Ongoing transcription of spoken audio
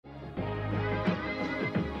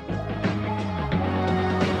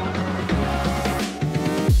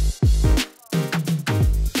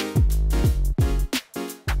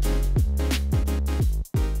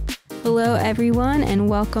Hello, everyone, and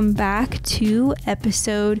welcome back to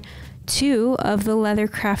episode 2 of the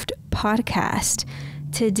Leathercraft Podcast.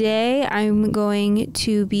 Today, I'm going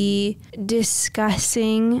to be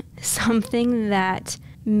discussing something that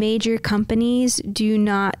major companies do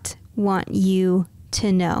not want you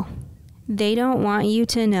to know. They don't want you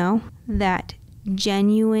to know that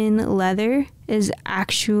genuine leather is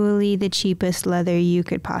actually the cheapest leather you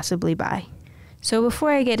could possibly buy. So before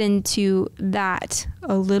I get into that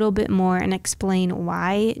a little bit more and explain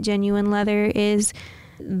why genuine leather is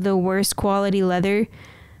the worst quality leather,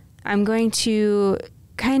 I'm going to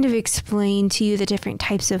kind of explain to you the different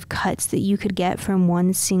types of cuts that you could get from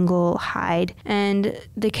one single hide and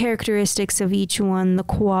the characteristics of each one, the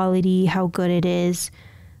quality, how good it is,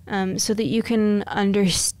 so that you can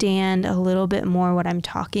understand a little bit more what I'm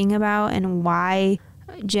talking about and why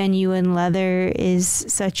genuine leather is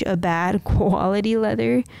such a bad quality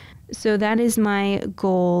leather. So that is my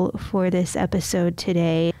goal for this episode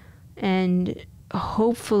today. And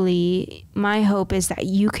hopefully, my hope is that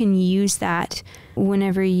you can use that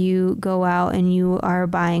whenever you go out and you are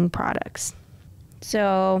buying products.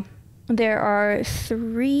 So there are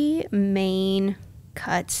 3 main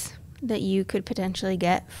cuts that you could potentially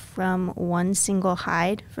get from one single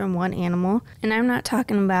hide from one animal. And I'm not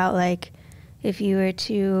talking about like if you were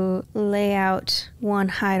to lay out one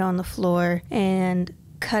hide on the floor and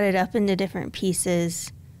cut it up into different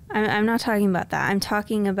pieces. I'm not talking about that. I'm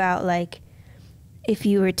talking about like if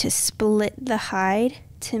you were to split the hide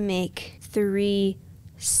to make 3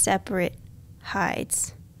 separate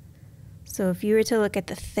hides. So if you were to look at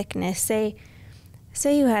the thickness, say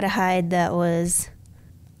you had a hide that was,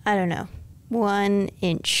 I don't know, 1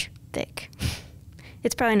 inch thick.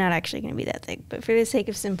 It's probably not actually going to be that thick, but for the sake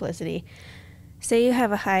of simplicity, say you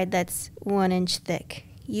have a hide that's 1 inch thick.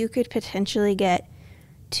 You could potentially get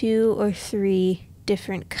 2 or 3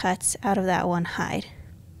 different cuts out of that one hide.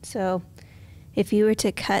 So if you were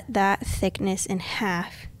to cut that thickness in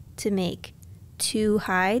half to make 2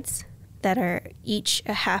 hides that are each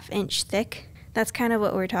a 1/2 inch thick, that's kind of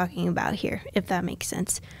what we're talking about here, if that makes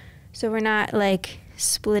sense. So we're not like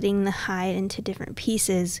splitting the hide into different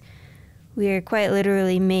pieces. We are quite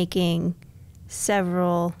literally making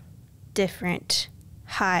several different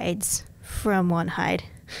hides from one hide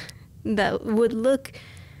that would look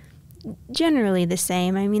generally the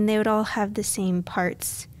same. I mean, they would all have the same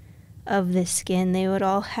parts of the skin. They would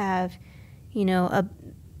all have,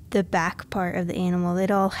 the back part of the animal.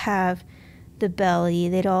 They'd all have the belly.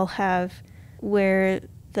 They'd all have where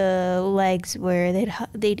the legs were.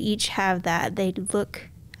 They'd each have that. They'd look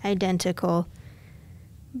identical,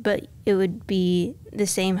 but it would be the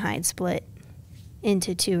same hide split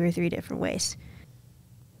into 2 or 3 different ways.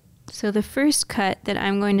 So the first cut that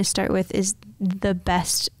I'm going to start with is the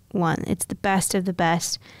best one. It's the best of the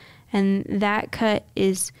best, and that cut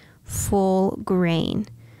is full grain.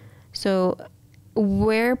 So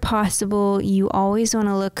where possible, you always want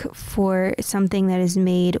to look for something that is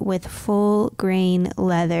made with full grain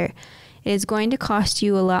leather. It is going to cost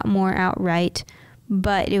you a lot more outright,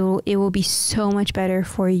 but it will be so much better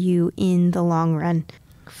for you in the long run.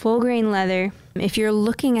 Full grain leather, if you're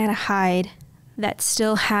looking at a hide that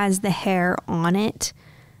still has the hair on it,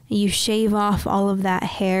 you shave off all of that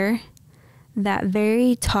hair, that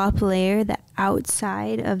very top layer, the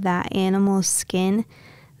outside of that animal's skin,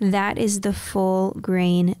 that is the full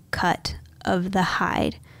grain cut of the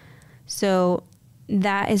hide. So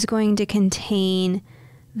that is going to contain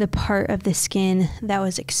the part of the skin that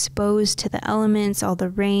was exposed to the elements, all the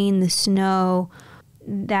rain, the snow.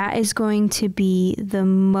 That is going to be the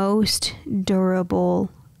most durable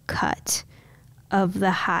cut of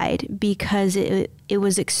the hide because it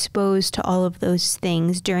was exposed to all of those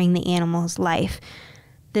things during the animal's life.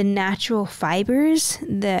 The natural fibers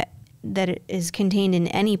that is contained in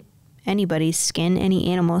anybody's skin, any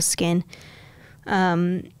animal's skin,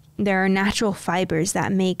 there are natural fibers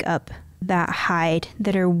that make up that hide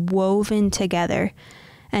that are woven together.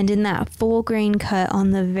 And in that full grain cut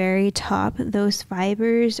on the very top, those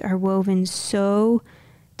fibers are woven so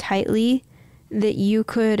tightly that you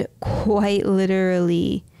could quite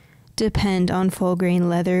literally depend on full grain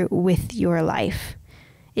leather with your life.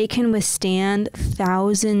 It can withstand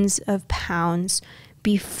thousands of pounds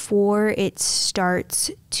before it starts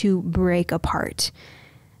to break apart.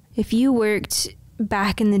 If you worked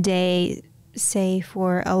back in the day, say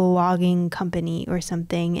for a logging company or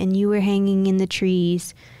something, and you were hanging in the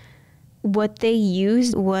trees, what they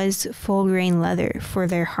used was full grain leather for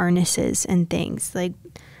their harnesses and things. Like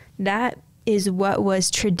that is what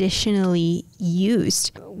was traditionally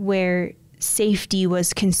used where safety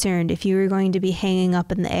was concerned. If you were going to be hanging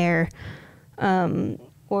up in the air,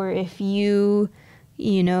 or if you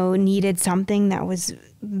needed something that was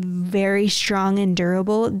very strong and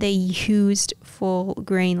durable, they used full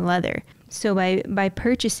grain leather. So by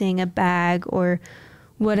purchasing a bag or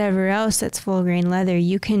whatever else that's full grain leather,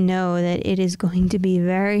 you can know that it is going to be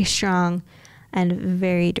very strong and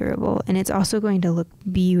very durable. And it's also going to look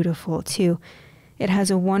beautiful too. It has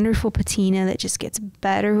a wonderful patina that just gets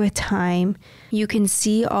better with time. You can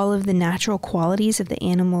see all of the natural qualities of the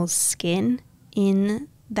animal's skin in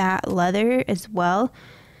that leather as well.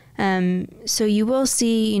 So you will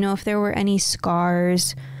see, if there were any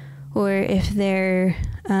scars, or if there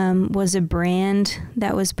was a brand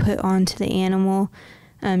that was put onto the animal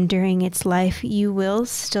during its life, you will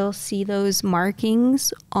still see those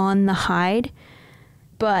markings on the hide.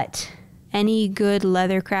 But any good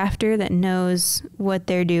leather crafter that knows what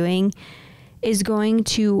they're doing is going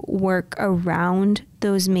to work around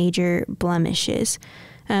those major blemishes.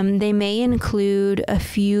 They may include a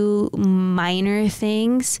few minor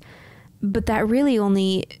things, but that really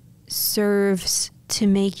only serves to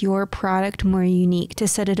make your product more unique, to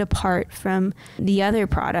set it apart from the other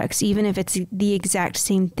products. Even if it's the exact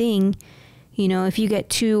same thing, if you get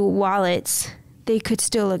two wallets, they could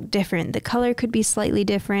still look different. The color could be slightly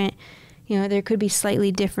different. There could be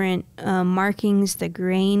slightly different markings. The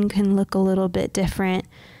grain can look a little bit different.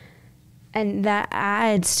 And that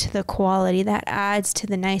adds to the quality, that adds to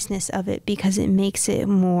the niceness of it, because it makes it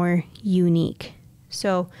more unique.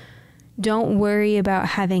 So don't worry about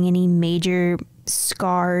having any major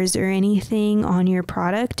scars or anything on your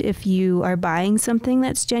product if you are buying something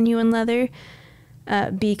that's genuine leather,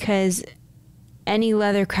 because any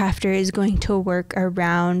leather crafter is going to work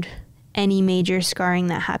around any major scarring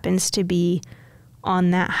that happens to be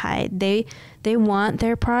on that hide. They want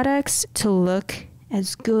their products to look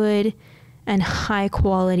as good and high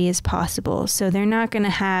quality as possible. So they're not going to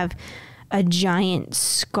have a giant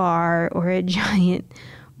scar or a giant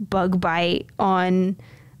bug bite on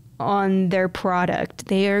their product.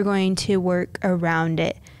 They are going to work around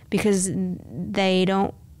it because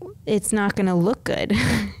it's not going to look good.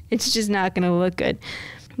 It's just not going to look good.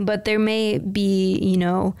 But there may be,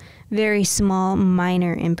 very small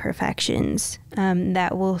minor imperfections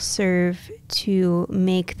that will serve to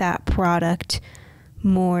make that product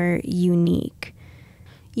more unique.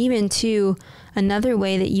 Even too, another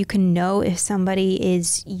way that you can know if somebody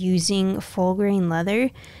is using full grain leather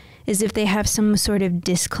is if they have some sort of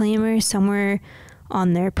disclaimer somewhere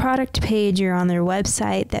on their product page or on their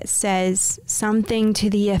website that says something to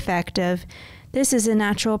the effect of, this is a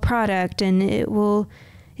natural product and it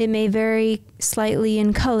may vary slightly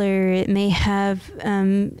in color, it may have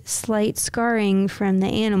slight scarring from the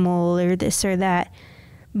animal or this or that,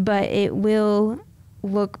 but it will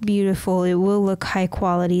look beautiful, it will look high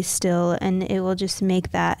quality still, and it will just make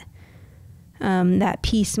that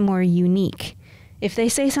piece more unique. If they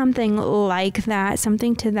say something like that,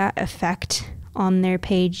 something to that effect on their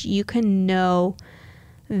page, you can know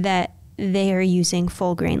that they are using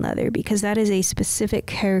full grain leather, because that is a specific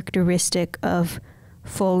characteristic of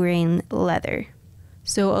full grain leather.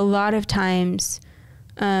 So a lot of times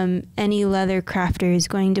any leather crafter is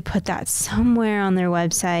going to put that somewhere on their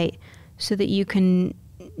website so that you can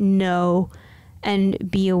know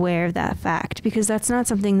and be aware of that fact, because that's not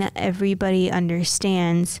something that everybody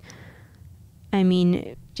understands. I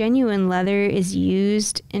mean, genuine leather is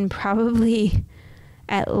used in probably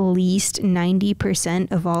at least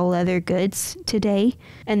 90% of all leather goods today.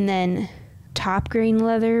 And then top grain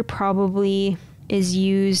leather probably is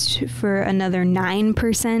used for another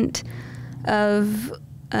 9% of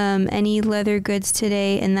any leather goods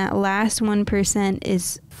today. And that last 1%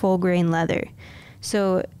 is full grain leather.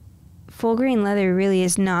 So full grain leather really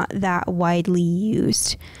is not that widely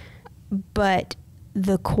used, but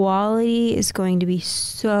the quality is going to be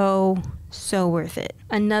so worth it.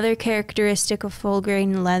 Another characteristic of full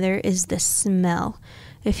grain leather is the smell.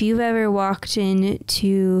 If you've ever walked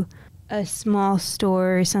into a small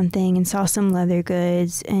store or something and saw some leather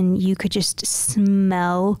goods and you could just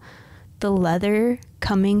smell the leather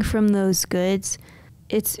coming from those goods,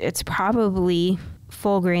 it's probably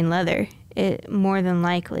full grain leather. It more than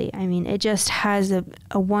likely. I mean, it just has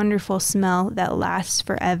a wonderful smell that lasts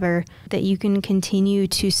forever, that you can continue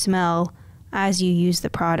to smell as you use the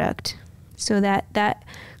product. So that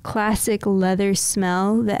classic leather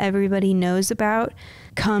smell that everybody knows about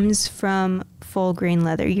comes from full grain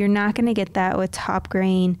leather. You're not going to get that with top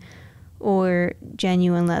grain or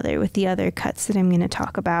genuine leather, with the other cuts that I'm going to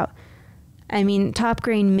talk about. I mean, top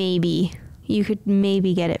grain maybe. You could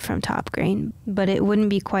maybe get it from top grain, but it wouldn't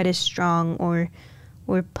be quite as strong or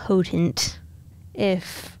potent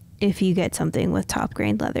if you get something with top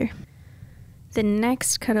grain leather. The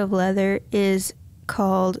next cut of leather is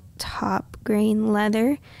called top grain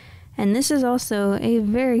leather. And this is also a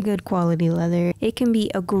very good quality leather. It can be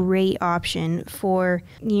a great option for,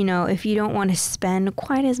 if you don't want to spend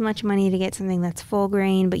quite as much money to get something that's full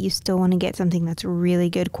grain, but you still want to get something that's really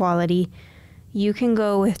good quality. You can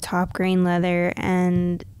go with top grain leather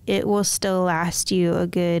and it will still last you a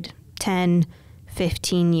good 10,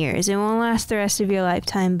 15 years. It won't last the rest of your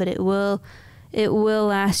lifetime, but it will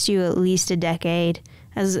last you at least a decade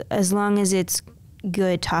as long as it's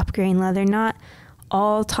good top grain leather. Not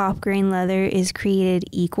all top grain leather is created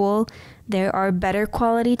equal. There are better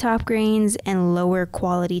quality top grains and lower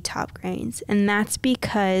quality top grains. And that's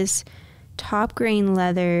because top grain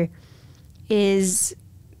leather is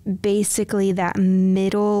basically that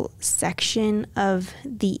middle section of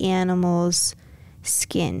the animal's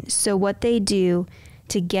skin. So what they do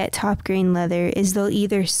to get top grain leather is they'll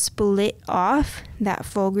either split off that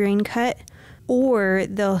full grain cut or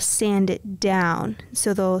they'll sand it down.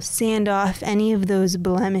 So they'll sand off any of those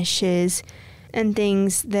blemishes and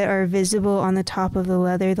things that are visible on the top of the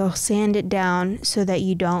leather. They'll sand it down so that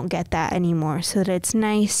you don't get that anymore, so that it's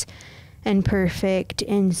nice and perfect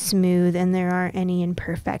and smooth and there aren't any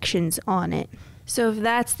imperfections on it. So if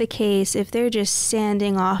that's the case, if they're just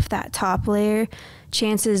sanding off that top layer,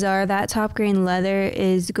 chances are that top grain leather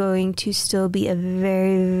is going to still be a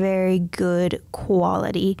very, very good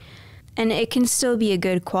quality. And it can still be a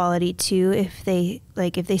good quality too if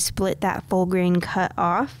they split that full grain cut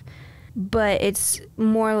off. But it's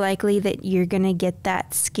more likely that you're going to get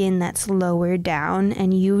that skin that's lower down,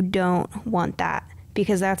 and you don't want that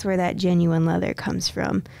because that's where that genuine leather comes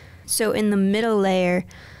from. So in the middle layer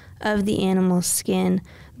of the animal's skin,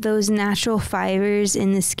 those natural fibers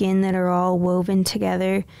in the skin that are all woven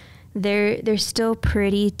together, they're still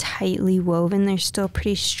pretty tightly woven. They're still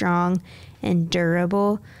pretty strong and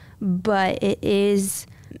durable, but it is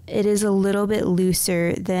a little bit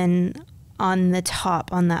looser than on the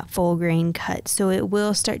top on that full grain cut. So it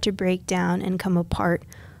will start to break down and come apart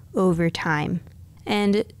over time.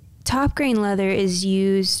 And top grain leather is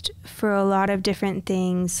used for a lot of different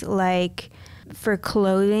things, like for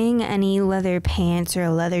clothing. Any leather pants or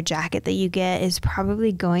a leather jacket that you get is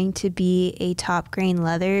probably going to be a top grain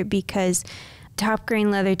leather because top grain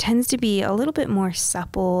leather tends to be a little bit more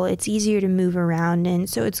supple. It's easier to move around in,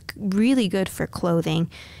 so it's really good for clothing.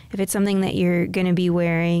 If it's something that you're going to be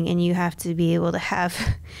wearing and you have to be able to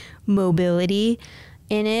have mobility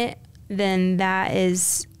in it, then that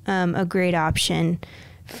is a great option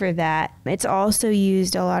for that. It's also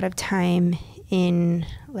used a lot of time in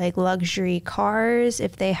like luxury cars.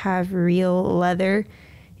 If they have real leather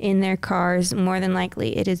in their cars, more than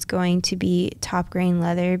likely it is going to be top grain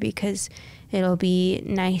leather because it'll be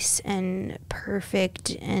nice and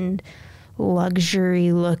perfect and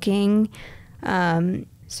luxury looking.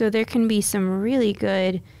 So there can be some really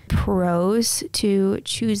good pros to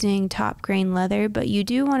choosing top grain leather, but you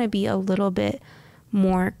do want to be a little bit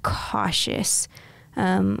more cautious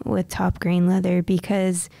with top grain leather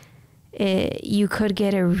because you could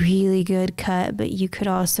get a really good cut, but you could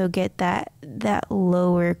also get that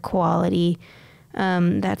lower quality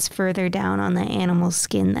that's further down on the animal's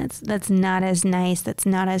skin that's not as nice, that's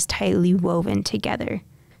not as tightly woven together.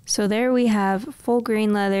 So there we have full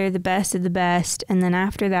grain leather, the best of the best, and then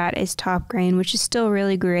after that is top grain, which is still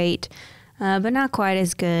really great, but not quite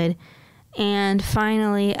as good. And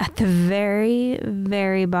finally, at the very,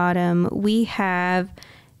 very bottom, we have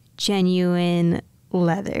genuine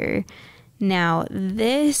leather. Now,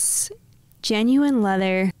 this genuine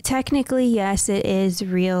leather, technically, yes, it is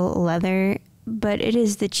real leather, but it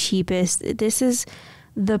is the cheapest. This is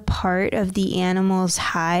the part of the animal's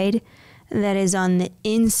hide that is on the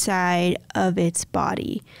inside of its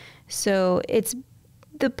body. So it's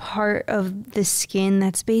the part of the skin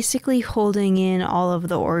that's basically holding in all of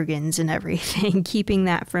the organs and everything, keeping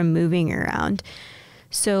that from moving around.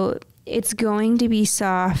 So it's going to be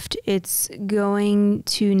soft. It's going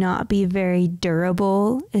to not be very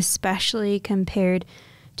durable, especially compared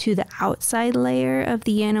to the outside layer of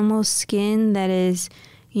the animal's skin that is,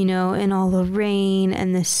 in all the rain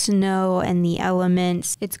and the snow and the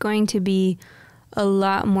elements. It's going to be a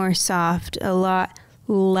lot more soft, a lot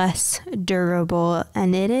less durable,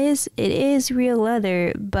 and it is real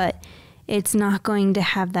leather, but it's not going to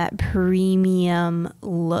have that premium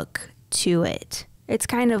look to it. It's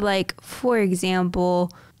kind of like, for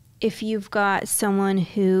example, if you've got someone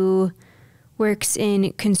who works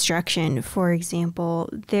in construction, for example,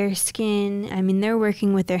 their skin, they're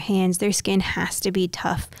working with their hands, their skin has to be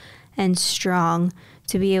tough and strong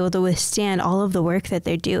to be able to withstand all of the work that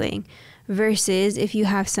they're doing, Versus if you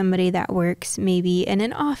have somebody that works maybe in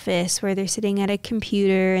an office where they're sitting at a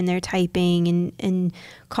computer and they're typing and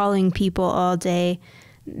calling people all day,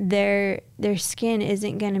 their skin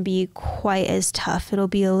isn't going to be quite as tough. It'll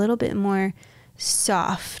be a little bit more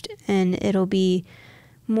soft, and it'll be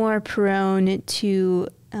more prone to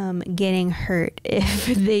getting hurt if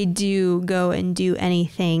they do go and do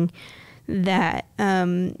anything that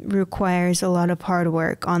requires a lot of hard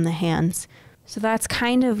work on the hands. So that's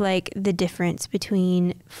kind of like the difference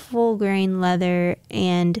between full grain leather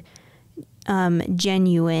and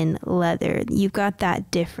genuine leather. You've got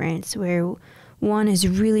that difference where one is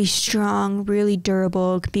really strong, really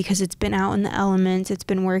durable because it's been out in the elements, it's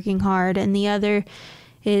been working hard, and the other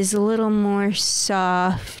is a little more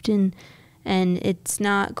soft and it's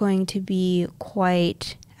not going to be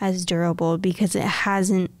quite as durable because it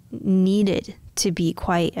hasn't needed to be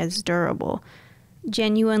quite as durable.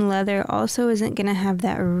 Genuine leather also isn't going to have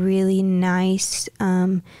that really nice,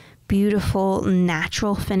 beautiful,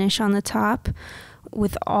 natural finish on the top.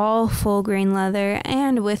 With all full grain leather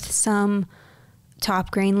and with some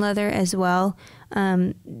top grain leather as well,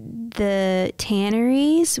 the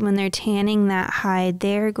tanneries, when they're tanning that hide,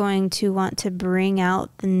 they're going to want to bring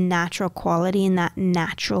out the natural quality and that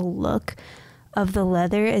natural look of the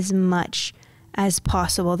leather as much as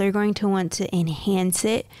possible. They're going to want to enhance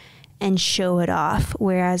it and show it off.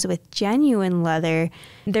 Whereas with genuine leather,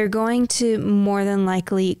 they're going to more than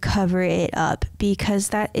likely cover it up because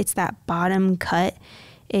it's that bottom cut.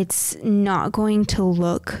 It's not going to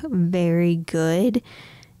look very good.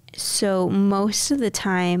 So most of the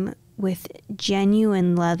time with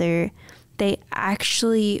genuine leather, they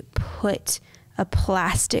actually put a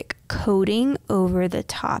plastic coating over the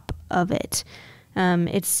top of it.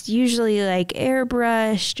 It's usually like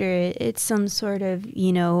airbrushed, or it's some sort of,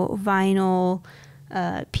 vinyl,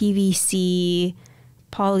 PVC,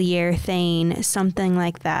 polyurethane, something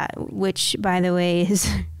like that, which, by the way,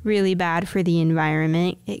 is really bad for the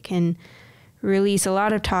environment. It can release a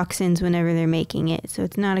lot of toxins whenever they're making it, so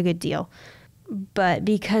it's not a good deal. But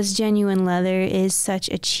because genuine leather is such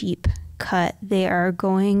a cheap cut, they are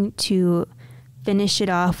going to finish it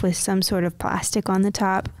off with some sort of plastic on the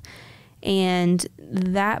top. And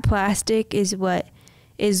that plastic is what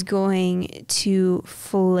is going to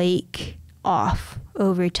flake off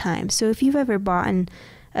over time. So if you've ever bought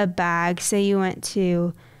a bag, say you went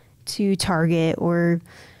to Target or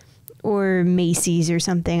Macy's or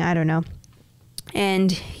something, I don't know,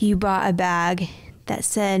 and you bought a bag that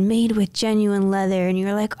said made with genuine leather, and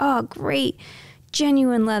you're like, oh great,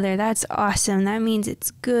 genuine leather, that's awesome, that means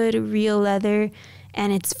it's good real leather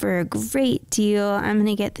and it's for a great deal, I'm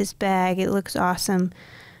gonna get this bag, it looks awesome.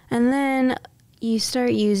 And then you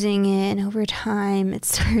start using it, and over time it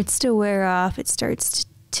starts to wear off, it starts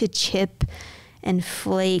to chip and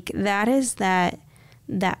flake. That is that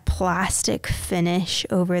plastic finish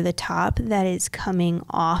over the top that is coming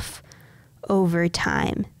off over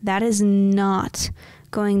time. That is not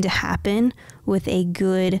going to happen with a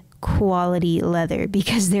good quality leather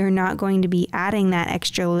because they're not going to be adding that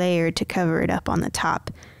extra layer to cover it up on the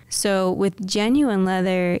top. So with genuine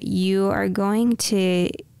leather, you are going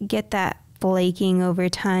to get that flaking over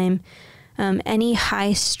time. Any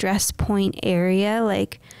high stress point area,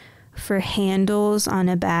 like for handles on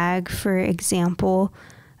a bag, for example,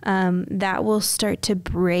 that will start to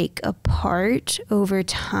break apart over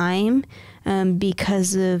time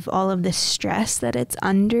because of all of the stress that it's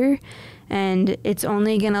under. And it's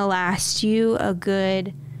only going to last you a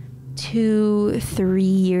good 2-3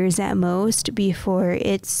 years at most before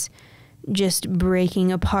it's just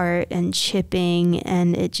breaking apart and chipping,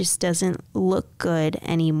 and it just doesn't look good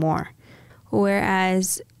anymore.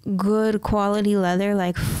 Whereas good quality leather,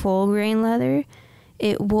 like full grain leather,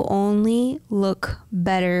 it will only look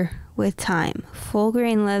better with time. Full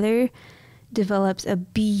grain leather develops a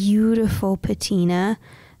beautiful patina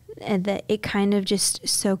and that it kind of just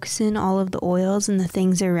soaks in all of the oils and the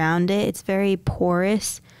things around it. It's very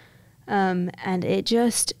porous, and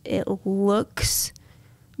it looks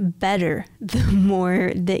better the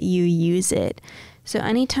more that you use it. So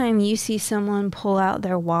anytime you see someone pull out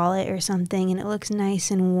their wallet or something and it looks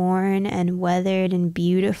nice and worn and weathered and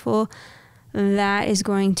beautiful, that is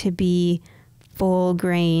going to be full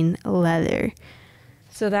grain leather.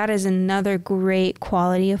 So that is another great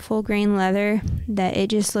quality of full grain leather, that it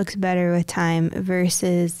just looks better with time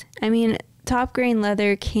versus, top grain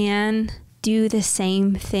leather can do the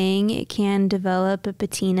same thing. It can develop a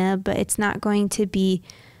patina, but it's not going to be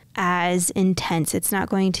as intense. It's not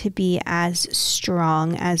going to be as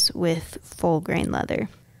strong as with full grain leather.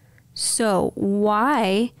 So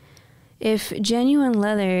why If genuine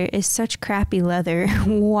leather is such crappy leather,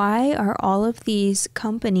 why are all of these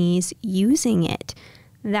companies using it?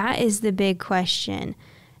 That is the big question.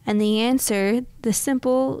 And the answer, the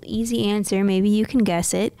simple, easy answer, maybe you can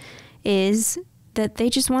guess it, is that they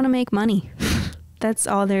just want to make money. That's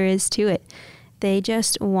all there is to it. They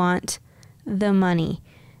just want the money.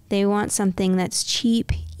 They want something that's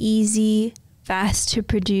cheap, easy, fast to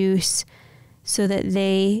produce so that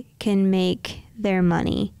they can make their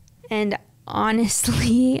money. And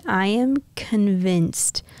honestly, I am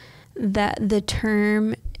convinced that the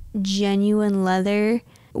term genuine leather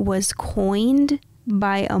was coined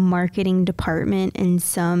by a marketing department in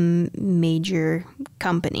some major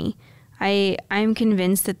company. I'm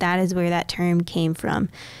convinced that that is where that term came from,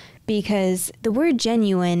 because the word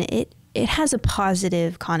genuine, it has a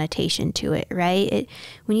positive connotation to it, right?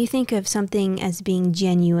 When you think of something as being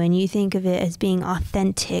genuine, you think of it as being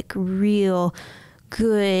authentic, real,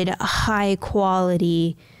 good, high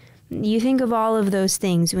quality. You think of all of those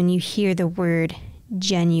things when you hear the word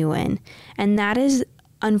genuine. And that is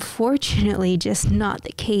unfortunately just not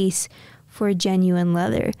the case for genuine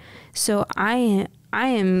leather. So I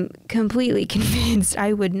am completely convinced,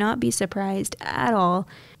 I would not be surprised at all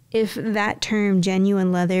if that term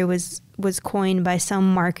genuine leather was coined by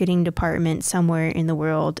some marketing department somewhere in the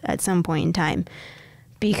world at some point in time.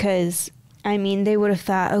 Because, I mean, they would have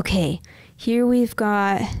thought, okay, here we've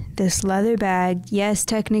got this leather bag. Yes,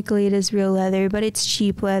 technically it is real leather, but it's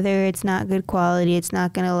cheap leather. It's not good quality. It's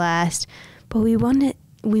not going to last. But we want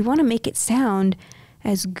to make it sound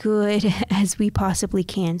as good as we possibly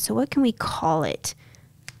can. So what can we call it?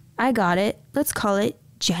 I got it. Let's call it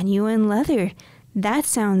genuine leather. That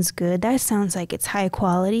sounds good. That sounds like it's high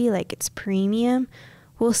quality, like it's premium.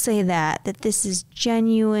 We'll say that this is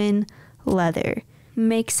genuine leather.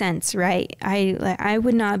 Makes sense, right? I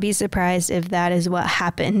would not be surprised if that is what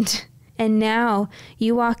happened. And now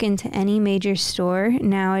you walk into any major store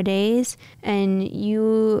nowadays and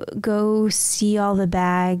you go see all the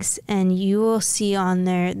bags, and you will see on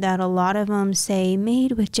there that a lot of them say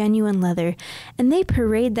made with genuine leather, and they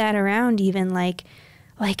parade that around even like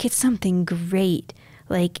it's something great.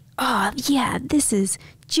 Like, oh yeah, this is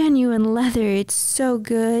genuine leather. It's so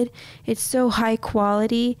good. It's so high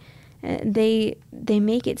quality. They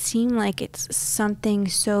make it seem like it's something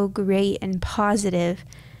so great and positive.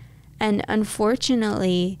 And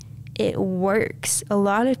unfortunately, it works. A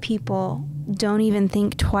lot of people don't even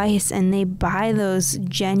think twice, and they buy those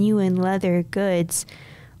genuine leather goods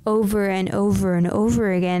over and over and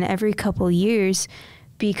over again every couple years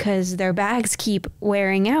because their bags keep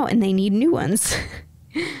wearing out and they need new ones.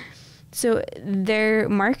 So their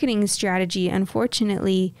marketing strategy,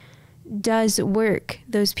 unfortunately, does work.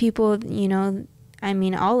 Those people,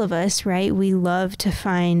 all of us, right? We love to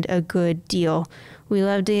find a good deal. We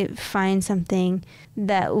love to find something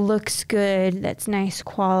that looks good, that's nice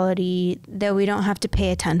quality, that we don't have to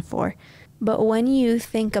pay a ton for. But when you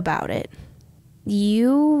think about it,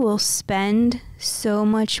 you will spend so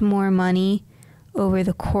much more money over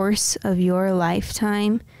the course of your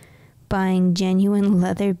lifetime buying genuine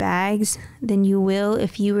leather bags than you will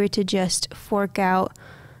if you were to just fork out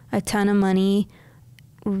a ton of money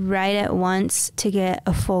right at once to get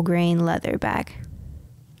a full grain leather bag.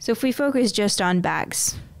 So if we focus just on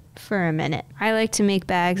bags for a minute, I like to make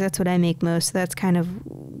bags. That's what I make most. So that's kind of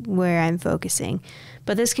where I'm focusing.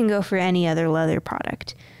 But this can go for any other leather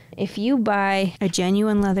product. If you buy a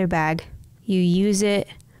genuine leather bag, you use it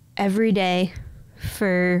every day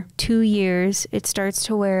for 2 years, it starts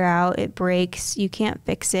to wear out, it breaks, you can't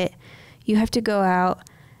fix it, you have to go out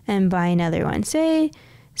and buy another one. Say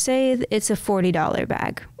it's a $40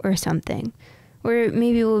 bag or something, or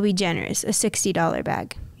maybe we'll be generous, a $60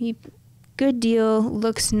 bag. Good deal,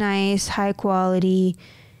 looks nice, high quality.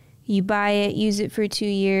 You buy it, use it for 2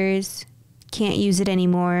 years, can't use it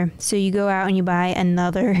anymore. So you go out and you buy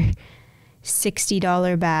another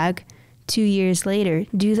 $60 bag 2 years later.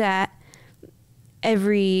 Do that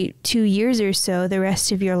every 2 years or so the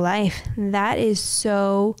rest of your life. That is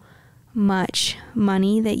so much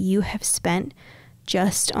money that you have spent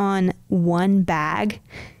just on one bag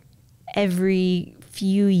every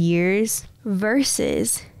few years,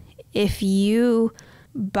 versus if you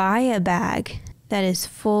buy a bag that is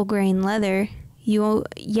full grain leather, you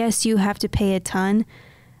have to pay a ton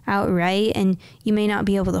outright, and you may not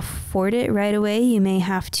be able to afford it right away. You may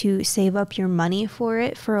have to save up your money for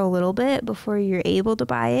it for a little bit before you're able to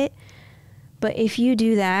buy it. But if you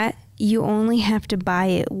do that, you only have to buy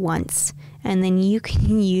it once, and then you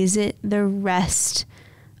can use it the rest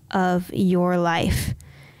of your life.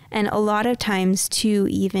 And a lot of times too,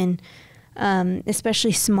 even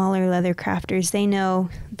especially smaller leather crafters. They know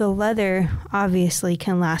the leather obviously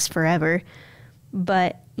can last forever,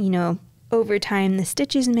 but, over time the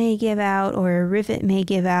stitches may give out or a rivet may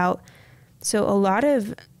give out. So a lot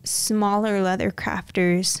of smaller leather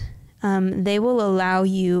crafters, they will allow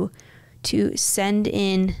you to send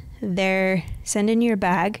in your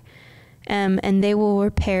bag, and they will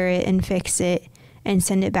repair it and fix it and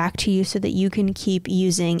send it back to you so that you can keep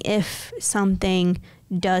using if something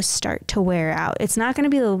does start to wear out. It's not going to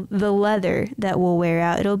be the leather that will wear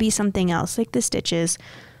out. It'll be something else, like the stitches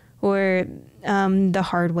or the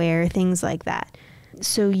hardware, things like that.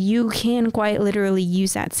 So you can quite literally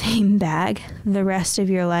use that same bag the rest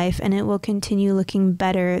of your life, and it will continue looking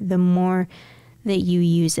better the more that you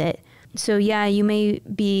use it. So yeah, you may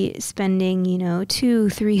be spending,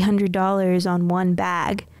 $200-$300 on one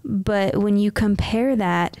bag, but when you compare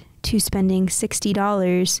that to spending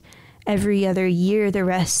 $60 every other year the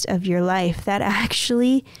rest of your life, that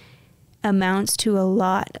actually amounts to a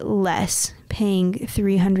lot less, paying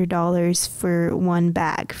 $300 for one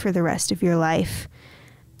bag for the rest of your life.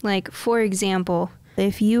 Like, for example,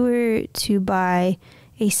 if you were to buy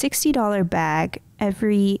a $60 bag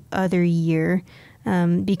every other year,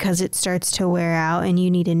 because it starts to wear out and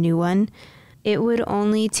you need a new one, it would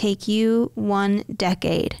only take you 1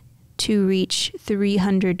 decade to reach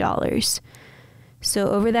 $300.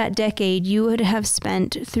 So over that decade, you would have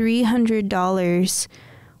spent $300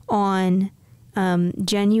 on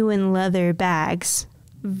genuine leather bags,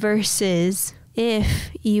 versus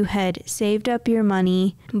if you had saved up your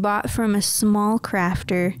money, bought from a small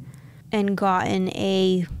crafter, and gotten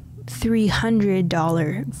a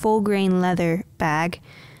 $300 full grain leather bag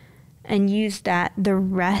and used that the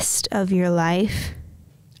rest of your life.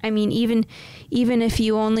 I mean, even if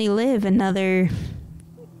you only live another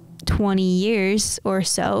 20 years or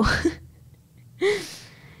so,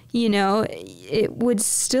 it would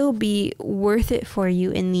still be worth it for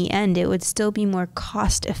you in the end. It would still be more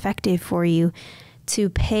cost effective for you to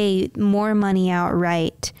pay more money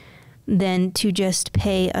outright than to just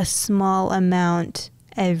pay a small amount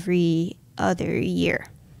every other year.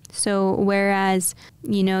 So whereas,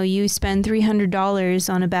 you spend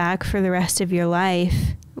 $300 on a bag for the rest of your life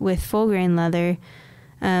with full grain leather,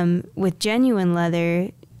 with genuine leather,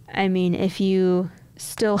 I mean, if you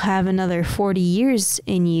still have another 40 years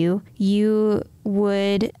in you, you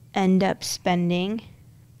would end up spending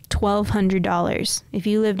 $1,200. If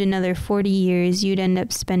you lived another 40 years, you'd end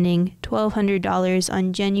up spending $1,200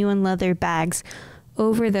 on genuine leather bags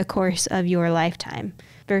over the course of your lifetime,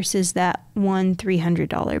 versus that one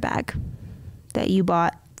 $300 bag that you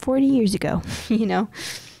bought 40 years ago,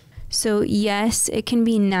 So yes, it can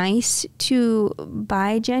be nice to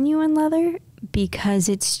buy genuine leather because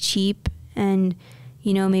it's cheap and,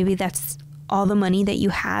 maybe that's all the money that you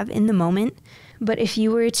have in the moment. But if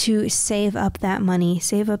you were to save up that money,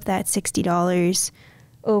 save up that $60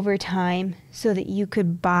 over time so that you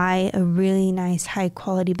could buy a really nice high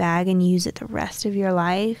quality bag and use it the rest of your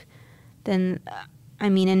life, then,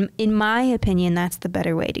 in my opinion, that's the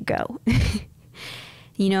better way to go.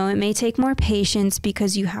 It may take more patience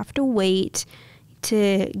because you have to wait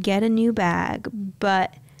to get a new bag,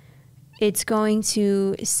 but it's going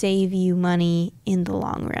to save you money in the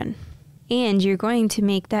long run. And you're going to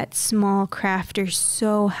make that small crafter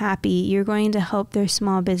so happy. You're going to help their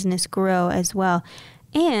small business grow as well.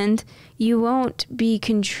 And you won't be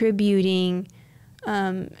contributing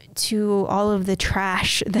to all of the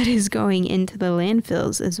trash that is going into the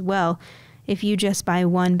landfills as well, if you just buy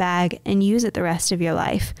one bag and use it the rest of your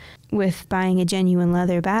life. With buying a genuine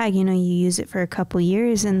leather bag, you use it for a couple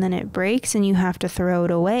years and then it breaks and you have to throw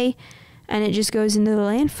it away and it just goes into the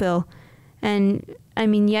landfill. And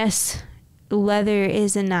yes, leather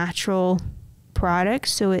is a natural product,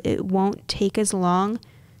 so it won't take as long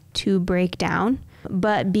to break down.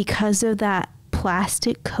 But because of that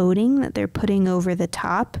plastic coating that they're putting over the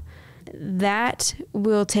top, that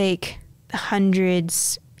will take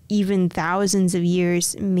hundreds, even thousands of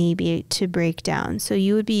years maybe to break down. So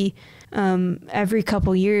you would be every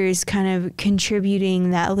couple years kind of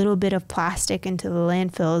contributing that little bit of plastic into the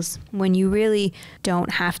landfills when you really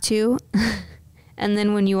don't have to. And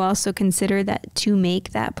then when you also consider that to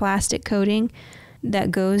make that plastic coating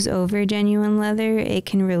that goes over genuine leather, it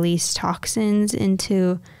can release toxins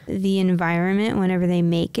into the environment whenever they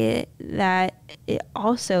make it, that it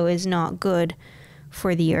also is not good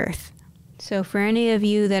for the earth. So for any of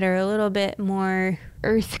you that are a little bit more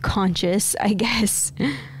earth conscious, I guess,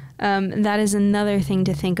 that is another thing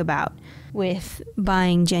to think about with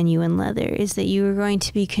buying genuine leather, is that you are going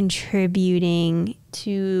to be contributing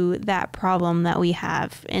to that problem that we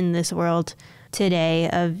have in this world today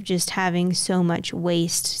of just having so much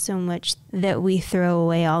waste, so much that we throw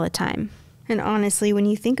away all the time. And honestly, when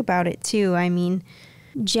you think about it too, I mean,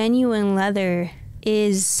 genuine leather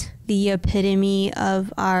is the epitome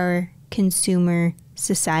of our consumer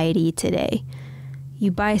society today.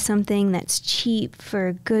 You buy something that's cheap for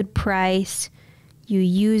a good price, you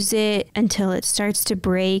use it until it starts to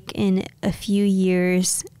break in a few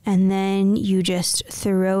years, and then you just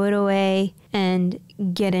throw it away and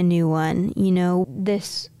get a new one. You know,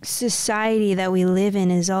 this society that we live in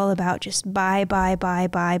is all about just buy,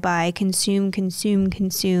 consume.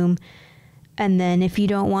 And then if you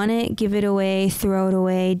don't want it, give it away, throw it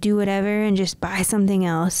away, do whatever, and just buy something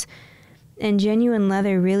else. And genuine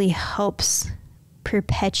leather really helps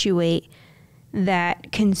perpetuate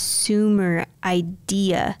that consumer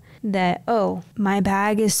idea that, oh, my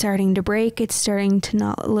bag is starting to break. It's starting to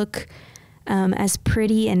not look as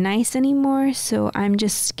pretty and nice anymore. So I'm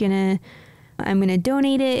gonna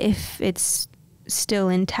donate it if it's still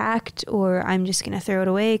intact, or I'm just gonna throw it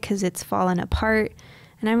away because it's fallen apart,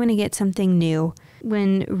 and I'm gonna get something new.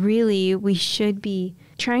 When really we should be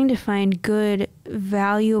trying to find good,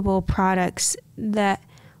 valuable products that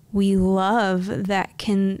we love that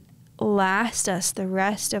can last us the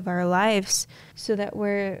rest of our lives, so that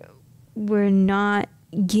we're not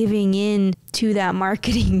giving in to that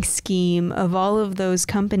marketing scheme of all of those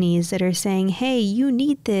companies that are saying, hey, you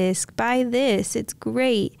need this, buy this, it's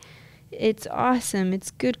great, it's awesome,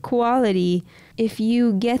 it's good quality. If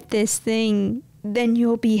you get this thing, then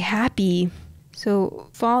you'll be happy. So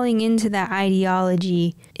falling into that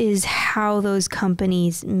ideology is how those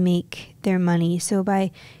companies make their money. So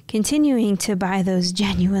by continuing to buy those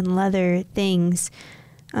genuine leather things,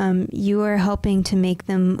 you are helping to make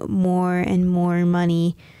them more and more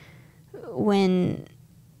money when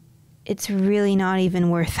it's really not even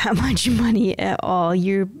worth that much money at all.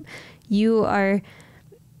 You are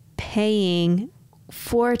paying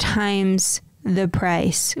 4 times the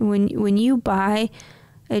price. When you buy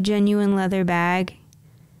a genuine leather bag,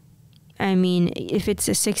 I mean, if it's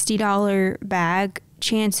a $60 bag,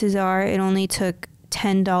 chances are it only took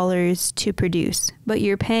 $10 to produce, but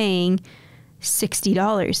you're paying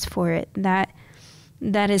 $60 for it. That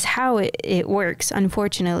is how it works,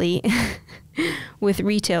 unfortunately, with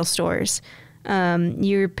retail stores.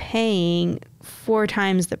 You're paying 4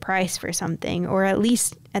 times the price for something, or at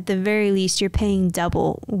the very least, you're paying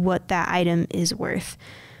double what that item is worth.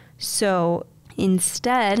 So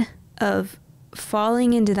instead of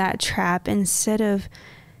falling into that trap, instead of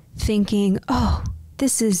thinking, oh,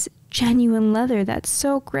 this is genuine leather, that's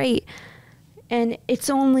so great, and it's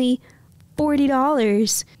only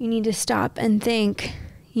 $40, you need to stop and think,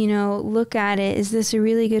 look at it. Is this a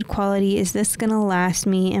really good quality? Is this going to last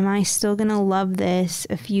me? Am I still going to love this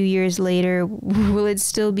a few years later? Will it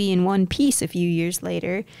still be in one piece a few years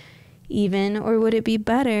later even? Or would it be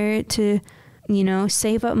better to,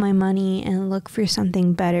 save up my money and look for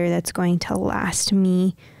something better that's going to last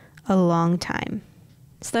me a long time?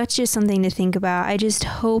 So that's just something to think about. I just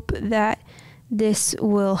hope that this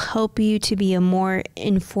will help you to be a more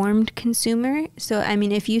informed consumer. So, I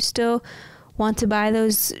mean, if you still want to buy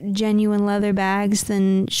those genuine leather bags,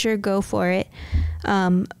 then sure, go for it.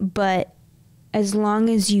 But as long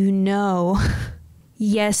as you know,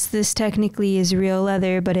 yes, this technically is real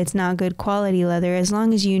leather, but it's not good quality leather. As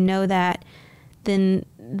long as you know that, then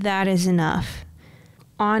that is enough.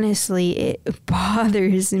 Honestly, it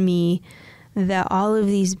bothers me that all of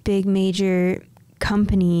these big major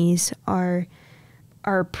companies are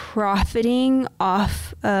profiting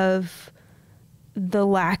off of the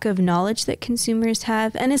lack of knowledge that consumers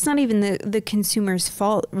have. And it's not even the consumer's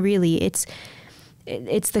fault, really. It's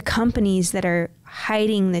the companies that are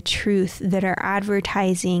hiding the truth, that are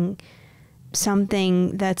advertising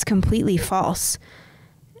something that's completely false.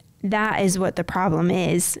 That is what the problem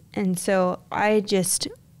is. And so I just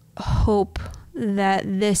hope that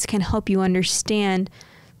this can help you understand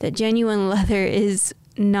that genuine leather is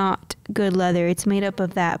not good leather. It's made up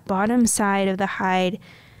of that bottom side of the hide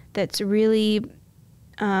that's really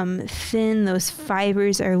thin. Those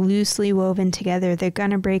fibers are loosely woven together. They're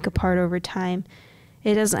going to break apart over time.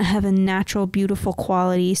 It doesn't have a natural, beautiful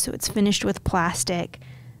quality, so it's finished with plastic.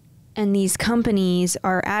 And these companies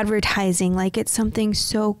are advertising like it's something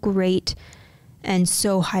so great and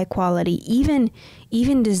so high quality. Even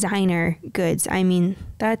designer goods. I mean,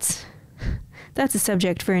 that's a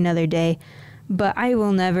subject for another day. But I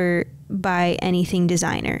will never buy anything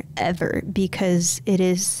designer ever, because it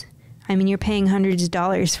is, I mean, you're paying hundreds of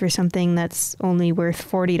dollars for something that's only worth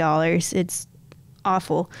 $40. It's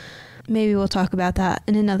awful. Maybe we'll talk about that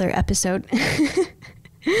in another episode.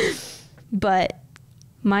 But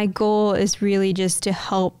my goal is really just to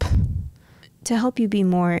help you be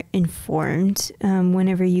more informed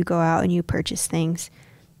whenever you go out and you purchase things.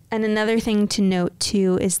 And another thing to note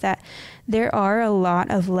too is that there are a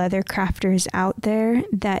lot of leather crafters out there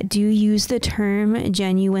that do use the term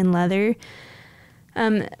genuine leather.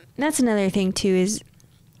 That's another thing too, is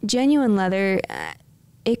genuine leather,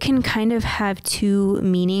 it can kind of have two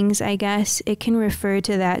meanings, I guess. It can refer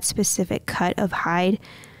to that specific cut of hide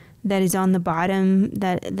that is on the bottom,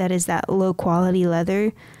 that is that low quality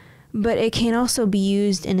leather. But it can also be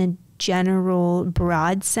used in a general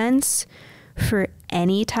broad sense for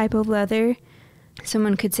any type of leather.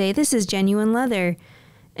 Someone could say this is genuine leather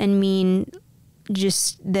and mean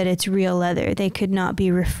just that it's real leather. They could not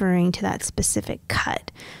be referring to that specific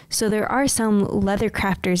cut. So there are some leather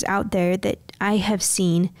crafters out there that I have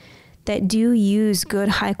seen that do use good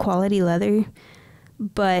high quality leather,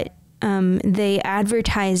 but they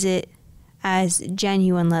advertise it as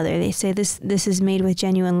genuine leather. They say this is made with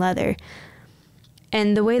genuine leather.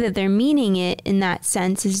 And the way that they're meaning it in that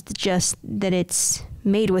sense is just that it's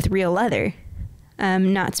made with real leather,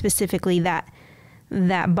 not specifically that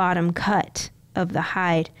bottom cut of the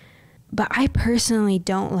hide. But I personally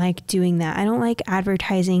don't like doing that. I don't like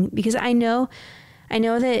advertising because I know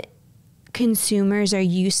that consumers are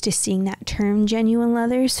used to seeing that term genuine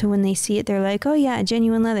leather. So when they see it, they're like, oh yeah,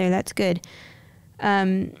 genuine leather, that's good.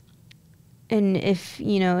 And if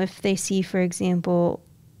they see, for example,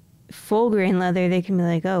 full grain leather, they can be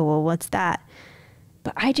like, oh, well, what's that?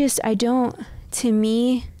 But to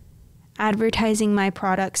me, advertising my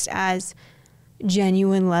products as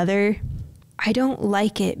genuine leather, I don't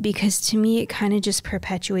like it because to me, it kind of just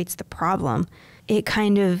perpetuates the problem. It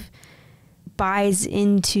kind of buys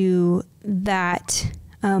into that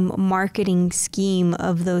marketing scheme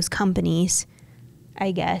of those companies,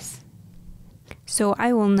 I guess. So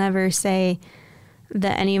I will never say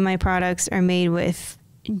that any of my products are made with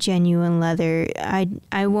genuine leather. I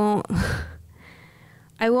won't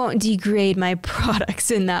degrade my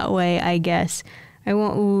products in that way, I guess. I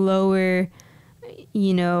won't lower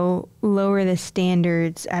the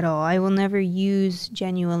standards at all. I will never use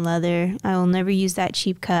genuine leather. I will never use that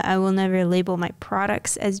cheap cut. I will never label my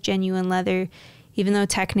products as genuine leather, even though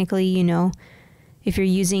technically, if you're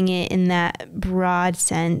using it in that broad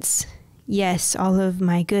sense, yes, all of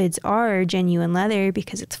my goods are genuine leather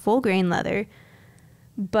because it's full grain leather.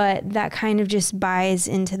 But that kind of just buys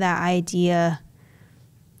into that idea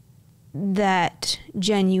that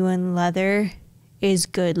genuine leather is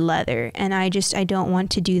good leather. And I don't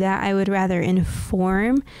want to do that. I would rather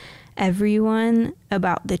inform everyone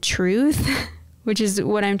about the truth, which is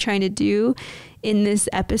what I'm trying to do in this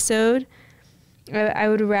episode. I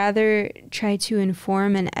would rather try to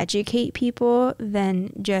inform and educate people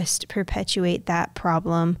than just perpetuate that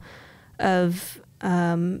problem of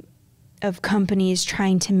companies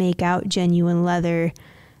trying to make out genuine leather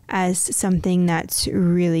as something that's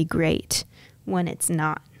really great when it's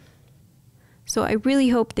not. So I really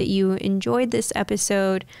hope that you enjoyed this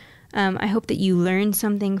episode. I hope that you learned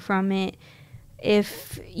something from it.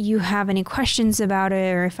 If you have any questions about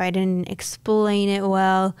it or if I didn't explain it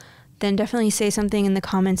well, then definitely say something in the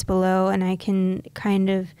comments below and I can kind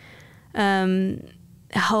of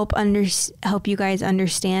help you guys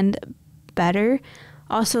understand better.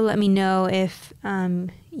 Also, let me know if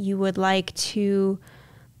you would like to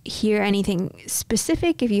hear anything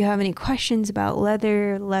specific. If you have any questions about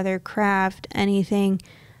leathercraft, anything,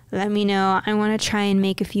 let me know. I want to try and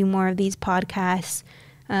make a few more of these podcasts,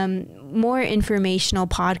 more informational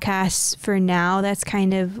podcasts for now. That's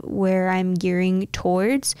kind of where I'm gearing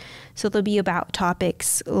towards. So they'll be about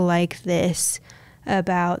topics like this,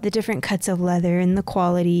 about the different cuts of leather and the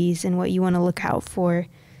qualities and what you want to look out for.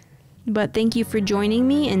 But thank you for joining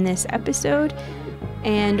me in this episode,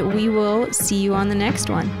 and we will see you on the next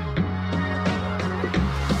one.